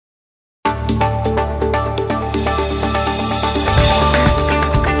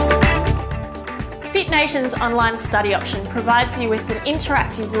Fitnation's online study option provides you with an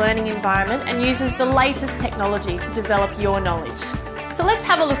interactive learning environment and uses the latest technology to develop your knowledge. So let's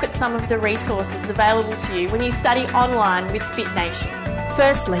have a look at some of the resources available to you when you study online with Fitnation.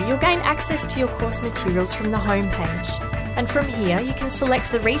 Firstly, you'll gain access to your course materials from the home page. And from here, you can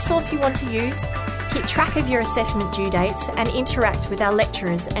select the resource you want to use, keep track of your assessment due dates, and interact with our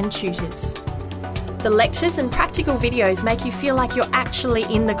lecturers and tutors. The lectures and practical videos make you feel like you're actually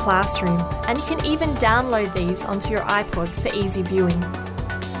in the classroom, and you can even download these onto your iPod for easy viewing.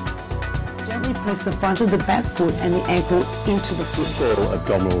 Gently press the front of the back foot and the ankle into the foot. The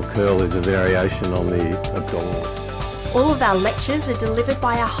abdominal curl is a variation on the abdominal. All of our lectures are delivered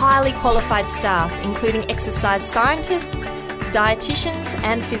by a highly qualified staff, including exercise scientists, dietitians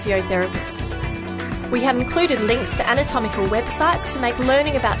and physiotherapists. We have included links to anatomical websites to make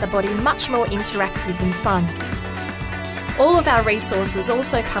learning about the body much more interactive and fun. All of our resources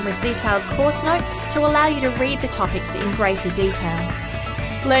also come with detailed course notes to allow you to read the topics in greater detail.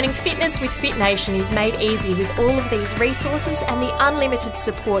 Learning fitness with Fitnation is made easy with all of these resources and the unlimited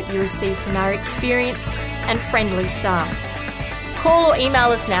support you receive from our experienced and friendly staff. Call or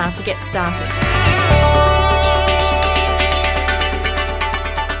email us now to get started.